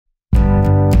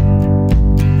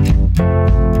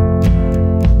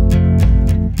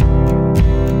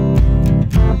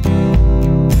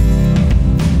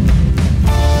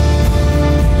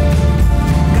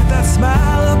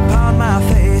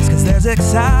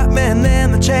excitement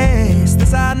in the chase,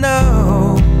 this I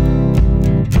know.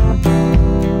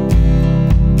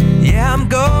 Yeah, I'm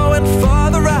going for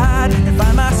the ride and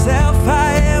find myself,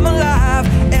 I am alive,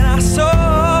 and I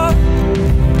soar.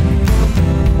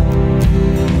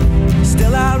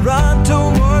 Still I run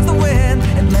towards the wind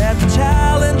and let the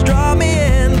challenge draw me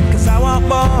in, 'cause I want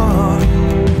more.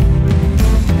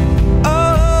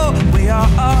 Oh, we are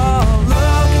all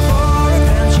looking for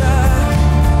adventure.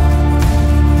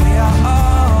 We are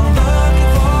all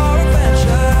looking for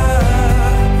adventure.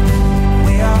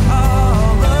 We are all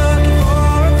looking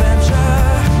for adventure.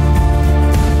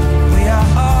 We are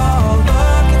all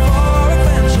looking for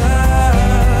adventure.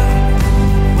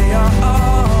 We are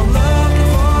all looking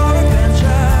for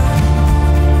adventure.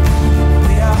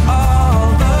 We are all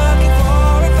looking for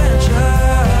adventure.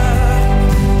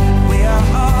 We are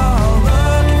all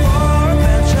looking for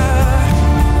adventure.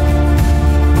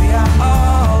 We are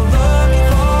all looking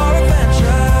for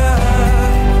adventure.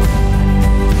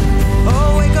 Oh,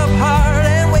 wake up heart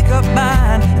and wake up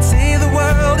mind, and see the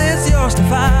world is yours to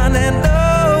find. And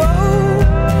oh,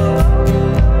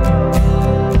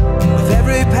 with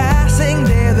every passing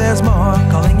day there's more,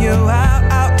 calling you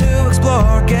out to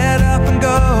explore. Get up and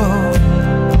go.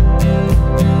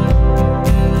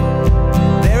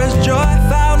 There is joy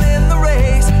found in the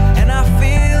race, and I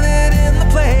feel it in the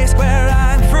place where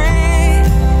I'm free.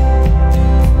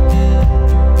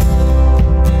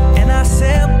 And I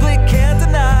simply can't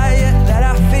deny it, that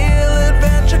I feel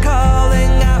adventure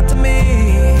calling out to me.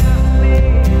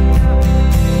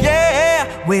 Yeah,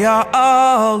 we are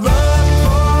all looking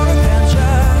for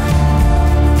adventure.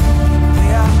 We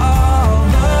are all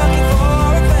looking for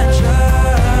adventure.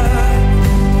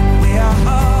 We are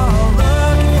all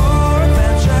looking for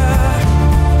adventure.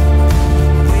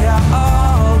 We are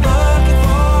all looking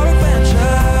for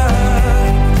adventure.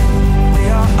 We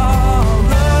are all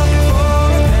looking for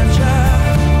adventure.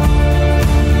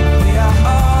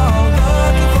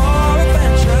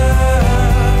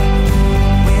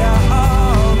 We are all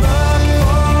looking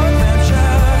for adventure.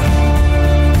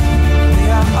 We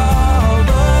are all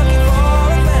looking for adventure. We are all looking for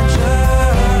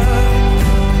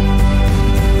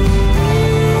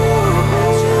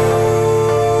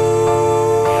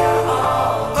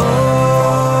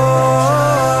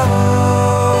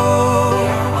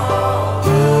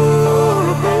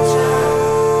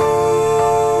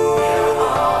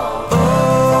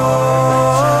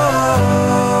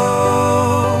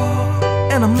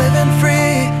And I'm living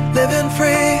free, living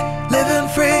free, living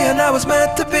free, and I was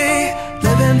meant to be.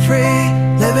 Living free,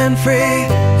 living free,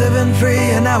 living free,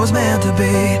 and I was meant to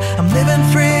be. I'm living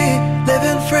free,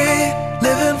 living free,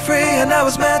 living free, and I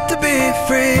was meant to be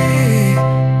free.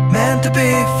 Meant to be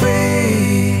free.